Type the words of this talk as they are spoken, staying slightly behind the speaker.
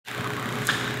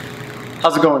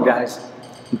How's it going, guys?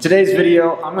 In today's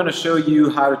video, I'm going to show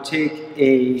you how to take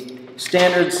a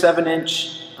standard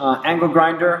 7-inch angle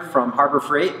grinder from Harbor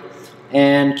Freight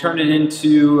and turn it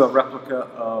into a replica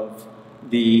of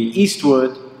the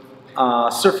Eastwood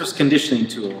surface conditioning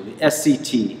tool, the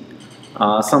SCT.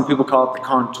 Some people call it the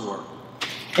Contour.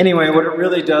 Anyway, what it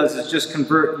really does is just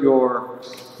convert your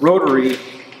rotary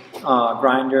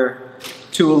grinder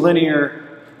to a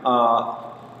linear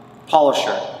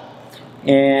polisher.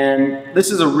 And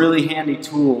this is a really handy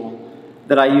tool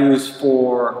that I use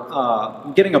for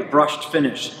getting a brushed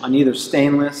finish on either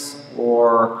stainless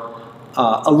or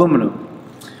aluminum.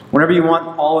 Whenever you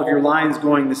want all of your lines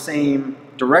going the same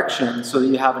direction so that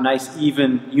you have a nice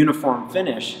even uniform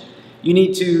finish, you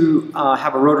need to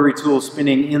have a rotary tool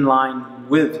spinning in line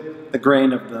with the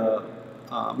grain of the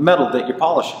metal that you're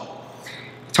polishing.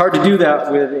 It's hard to do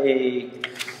that with a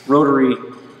rotary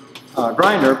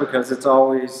grinder because it's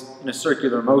always in a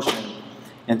circular motion,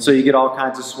 and so you get all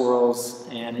kinds of swirls,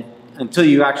 and until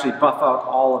you actually buff out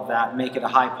all of that and make it a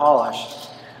high polish,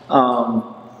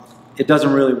 it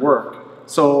doesn't really work.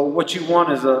 So what you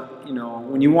want is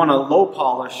when you want a low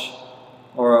polish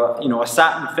or a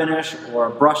satin finish or a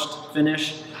brushed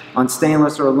finish on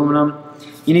stainless or aluminum,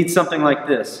 you need something like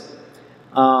this.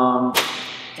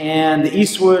 And the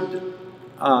Eastwood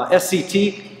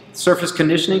SCT surface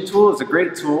conditioning tool is a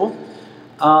great tool,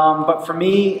 but for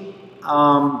me,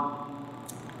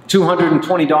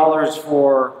 $220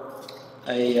 for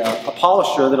a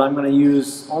polisher that I'm going to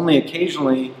use only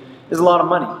occasionally is a lot of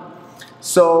money.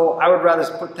 So I would rather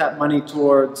put that money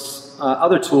towards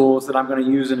other tools that I'm going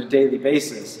to use on a daily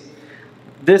basis.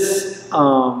 This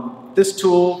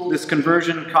tool, this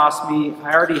conversion cost me,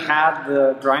 I already had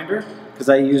the grinder because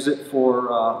I use it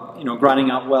for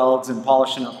grinding out welds and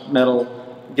polishing up metal,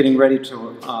 getting ready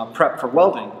to prep for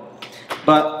welding.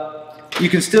 But you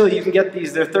can get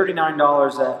these, they're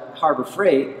 $39 at Harbor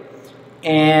Freight,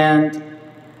 and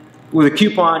with a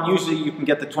coupon, usually you can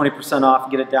get the 20% off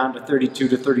and get it down to $32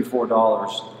 to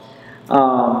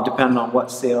 $34, depending on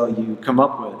what sale you come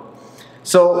up with.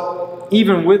 So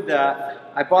even with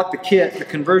that, I bought the kit, the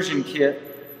conversion kit,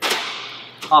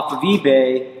 off of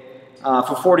eBay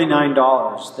for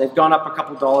 $49. They've gone up a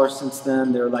couple dollars since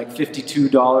then. They're like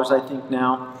 $52, I think,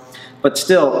 now. But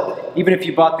still, even if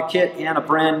you bought the kit and a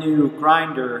brand new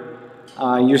grinder,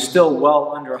 you're still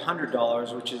well under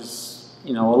 $100, which is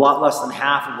a lot less than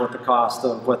half of what the cost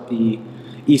of what the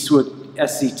Eastwood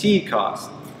SCT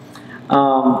costs.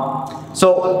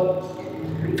 So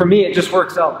for me, it just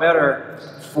works out better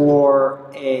for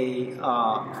a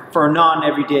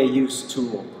non-everyday use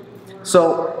tool.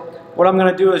 So what I'm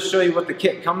going to do is show you what the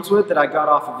kit comes with that I got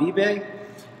off of eBay.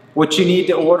 What you need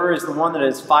to order is the one that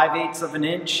is 5/8 of an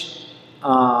inch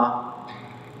hub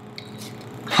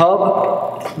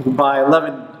by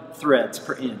 11 threads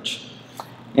per inch.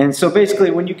 And so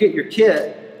basically when you get your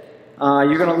kit,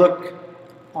 you're going to look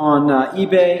on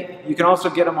eBay. You can also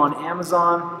get them on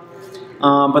Amazon,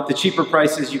 but the cheaper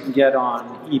prices you can get on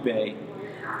eBay.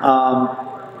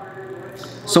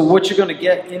 So what you're going to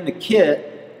get in the kit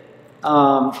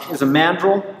is a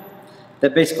mandrel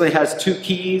that basically has 2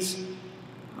 keys,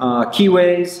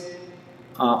 keyways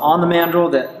on the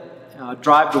mandrel that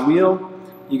drive the wheel.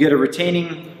 You get a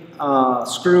retaining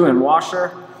screw and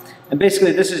washer, and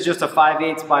basically this is just a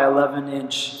 5/8 by 11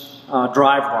 inch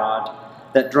drive rod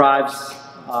that drives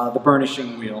the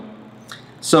burnishing wheel.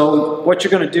 So what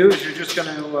you're going to do is you're just going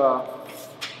to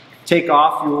take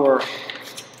off your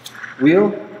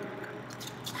wheel,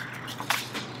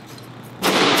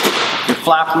 your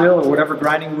flap wheel or whatever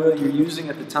grinding wheel you're using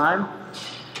at the time.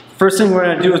 First thing we're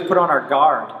going to do is put on our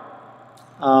guard.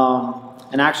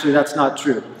 And actually that's not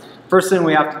true. First thing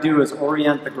we have to do is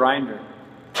orient the grinder.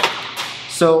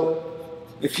 So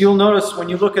if you'll notice when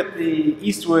you look at the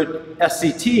Eastwood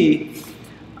SCT,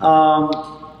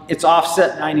 it's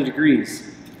offset 90 degrees.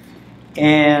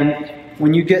 And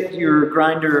when you get your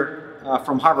grinder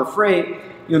from Harbor Freight,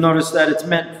 you'll notice that it's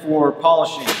meant for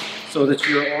polishing so that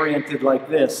you're oriented like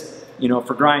this,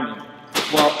 for grinding.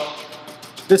 Well,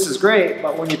 this is great,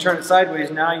 but when you turn it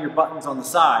sideways, now your button's on the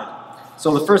side.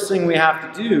 So the first thing we have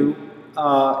to do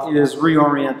is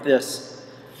reorient this.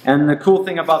 And the cool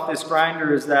thing about this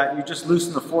grinder is that you just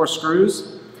loosen the 4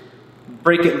 screws,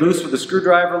 break it loose with a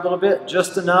screwdriver a little bit,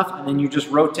 just enough, and then you just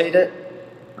rotate it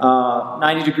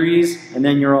 90 degrees, and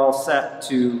then you're all set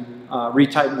to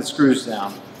retighten the screws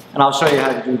down. And I'll show you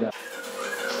how to do that.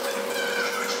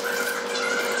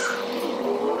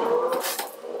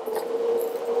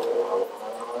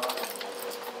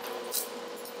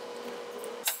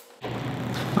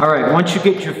 Alright, once you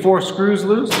get your 4 screws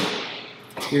loose,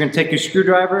 you're going to take your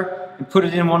screwdriver and put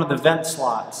it in one of the vent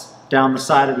slots down the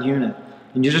side of the unit.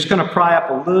 And you're just going to pry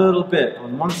up a little bit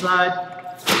on one side,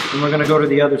 and we're going to go to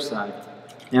the other side.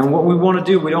 And what we want to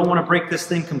do, we don't want to break this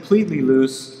thing completely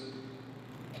loose.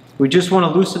 We just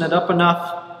want to loosen it up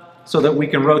enough so that we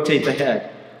can rotate the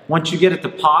head. Once you get it to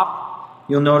pop,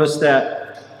 you'll notice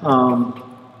that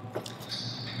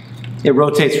it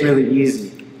rotates really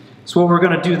easy. So what we're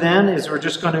going to do then is we're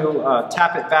just going to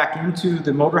tap it back into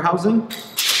the motor housing.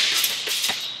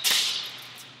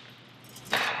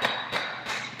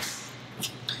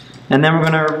 And then we're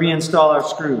going to reinstall our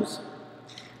screws.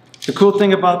 The cool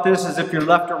thing about this is if you're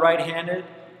left or right-handed,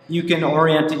 you can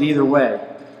orient it either way.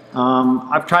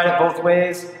 I've tried it both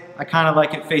ways. I kind of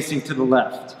like it facing to the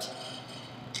left.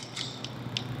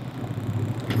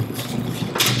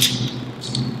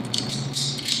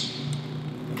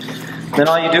 Then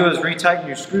all you do is retighten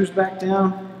your screws back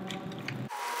down.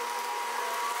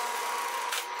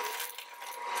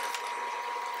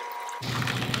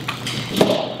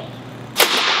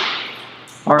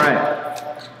 All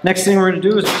right, next thing we're going to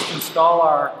do is just install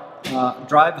our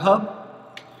drive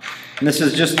hub. And this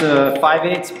is just a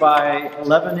 5/8 by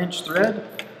 11-inch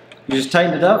thread. You just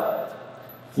tighten it up,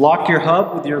 lock your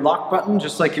hub with your lock button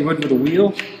just like you would with a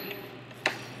wheel.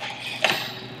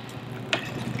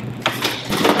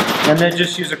 And then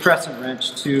just use a crescent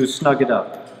wrench to snug it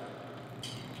up.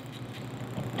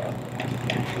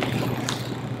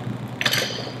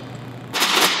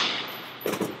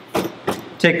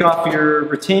 Take off your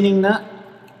retaining nut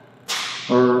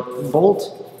or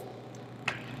bolt.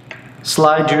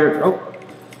 Slide your,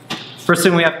 first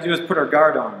thing we have to do is put our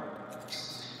guard on.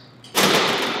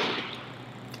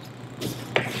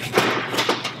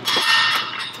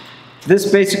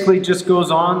 This basically just goes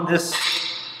on this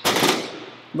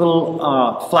little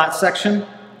flat section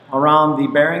around the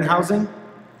bearing housing.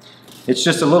 It's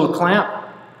just a little clamp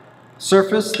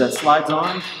surface that slides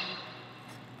on.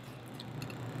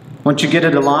 Once you get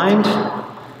it aligned,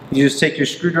 you just take your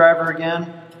screwdriver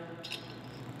again,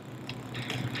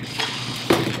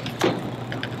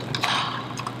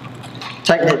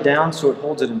 tighten it down so it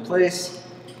holds it in place,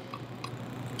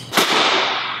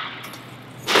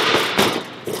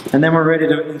 and then we're ready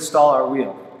to install our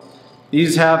wheel.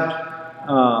 These have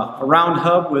a round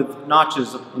hub with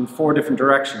notches in 4 different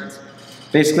directions.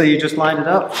 Basically, you just line it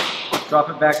up, drop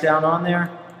it back down on there,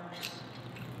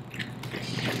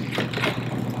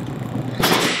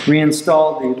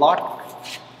 reinstall the lock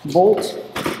bolt,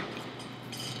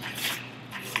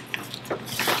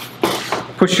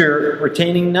 push your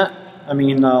retaining nut,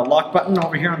 lock button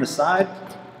over here on the side,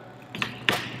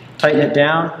 tighten it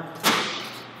down,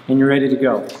 and you're ready to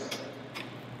go.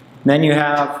 Then you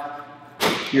have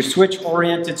your switch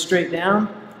oriented straight down,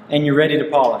 and you're ready to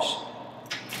polish.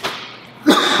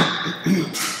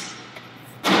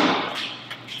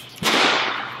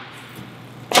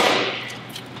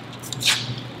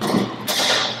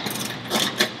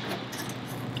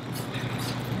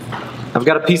 I've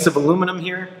got a piece of aluminum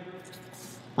here.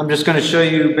 I'm just going to show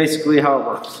you basically how it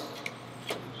works.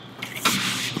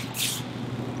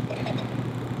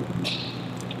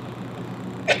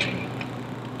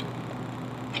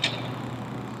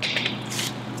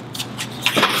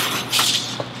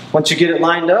 Once you get it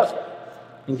lined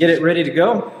up and get it ready to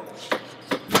go,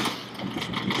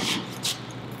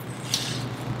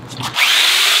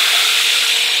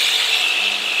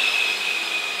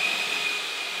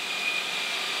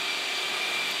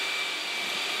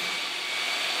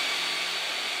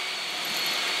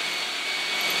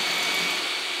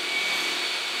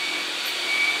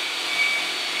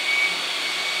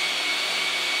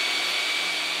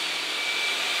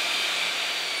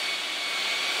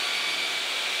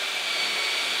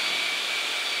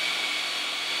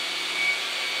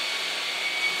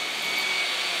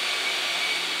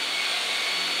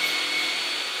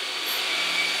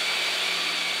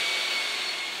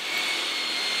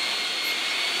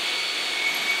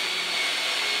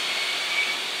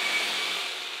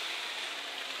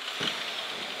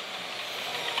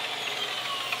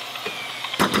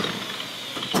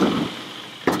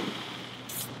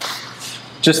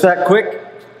 just that quick.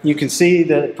 You can see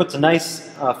that it puts a nice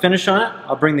finish on it.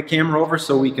 I'll bring the camera over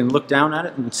so we can look down at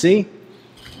it and see.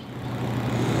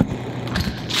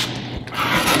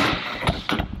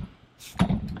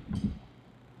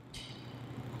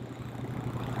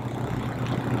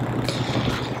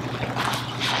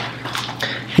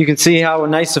 You can see how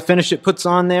nice a finish it puts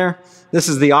on there. This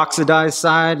is the oxidized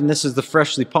side and this is the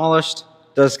freshly polished.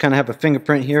 It does kind of have a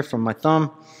fingerprint here from my thumb,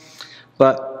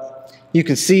 but you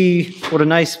can see what a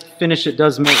nice finish it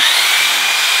does make.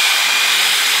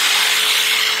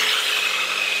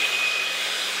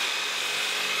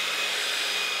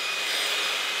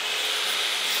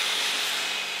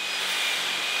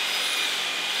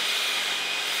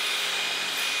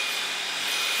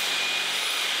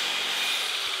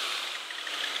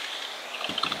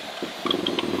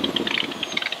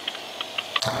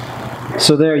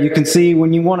 So there you can see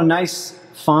when you want a nice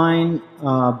fine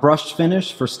brushed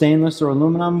finish for stainless or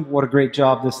aluminum, what a great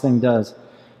job this thing does.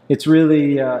 It's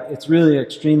really an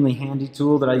extremely handy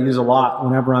tool that I use a lot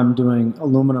whenever I'm doing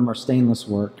aluminum or stainless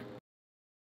work.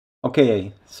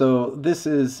 Okay, so this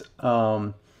is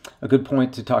a good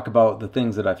point to talk about the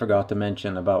things that I forgot to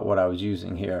mention about what I was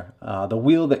using here. The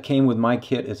wheel that came with my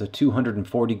kit is a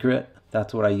 240 grit.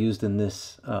 That's what I used in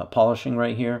this polishing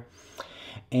right here.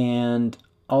 And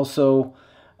also,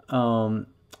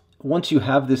 once you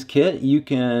have this kit, you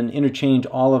can interchange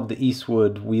all of the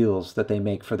Eastwood wheels that they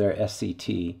make for their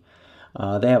SCT.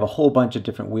 They have a whole bunch of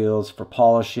different wheels for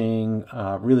polishing,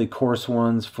 really coarse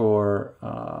ones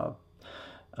for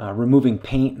removing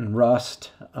paint and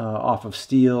rust off of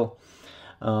steel.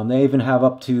 They even have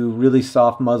up to really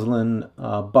soft muslin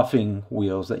buffing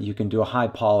wheels that you can do a high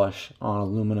polish on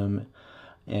aluminum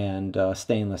and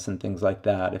stainless and things like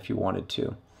that if you wanted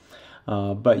to.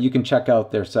 But you can check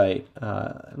out their site,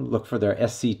 look for their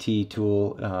SCT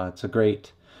tool. It's a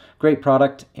great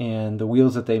product, and the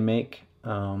wheels that they make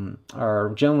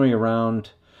are generally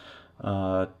around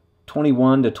 $21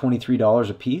 to $23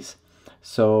 a piece.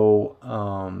 So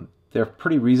they're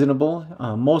pretty reasonable.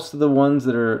 Most of the ones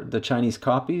that are the Chinese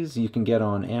copies you can get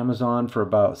on Amazon for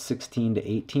about $16 to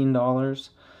 $18.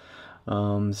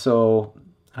 So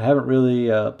I haven't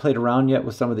really played around yet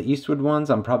with some of the Eastwood ones.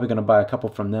 I'm probably going to buy a couple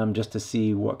from them just to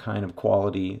see what kind of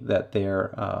quality that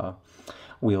their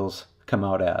wheels come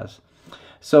out as.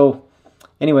 So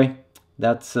anyway,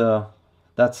 that's some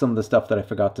of the stuff that I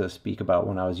forgot to speak about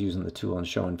when I was using the tool and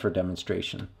showing for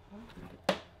demonstration.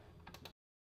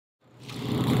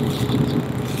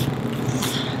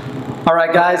 All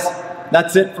right, guys,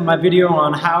 that's it for my video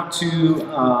on how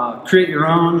to create your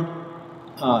own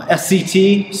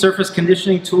SCT surface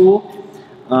conditioning tool.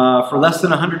 For less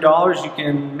than $100, you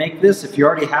can make this. If you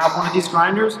already have one of these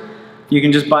grinders, you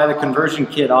can just buy the conversion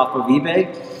kit off of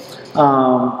eBay.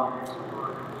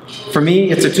 For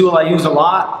me, it's a tool I use a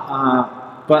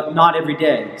lot, but not every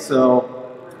day. So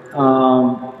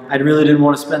I really didn't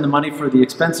want to spend the money for the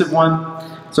expensive one.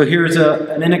 So here's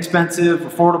an inexpensive,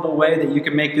 affordable way that you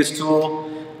can make this tool.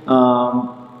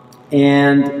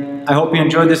 And I hope you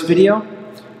enjoyed this video.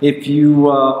 If you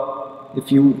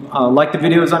like the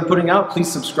videos I'm putting out, please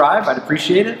subscribe. I'd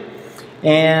appreciate it.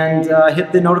 And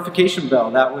hit the notification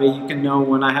bell. That way you can know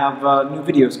when I have new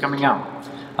videos coming out.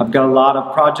 I've got a lot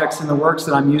of projects in the works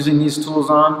that I'm using these tools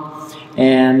on,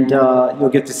 and you'll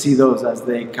get to see those as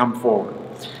they come forward.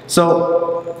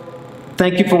 So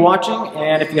thank you for watching,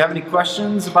 and if you have any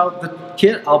questions about the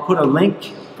kit, I'll put a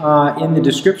link in the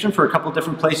description for a couple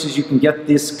different places you can get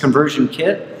this conversion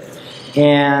kit.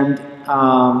 And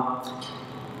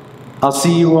I'll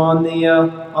see you on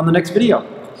the next video.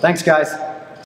 Thanks, guys.